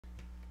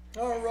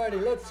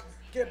Alrighty, let's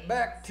get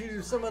back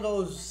to some of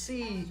those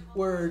C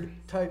word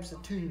types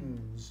of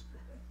tunes.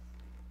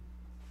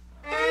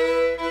 What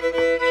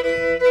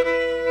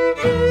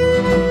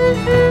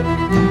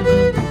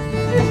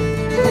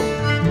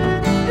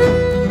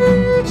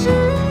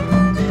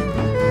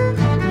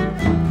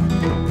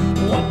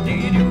do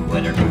you do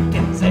with a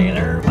drunken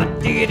sailor? What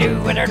do you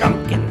do with a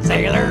drunken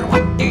sailor?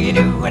 What do you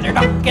do with a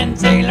drunken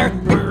sailor?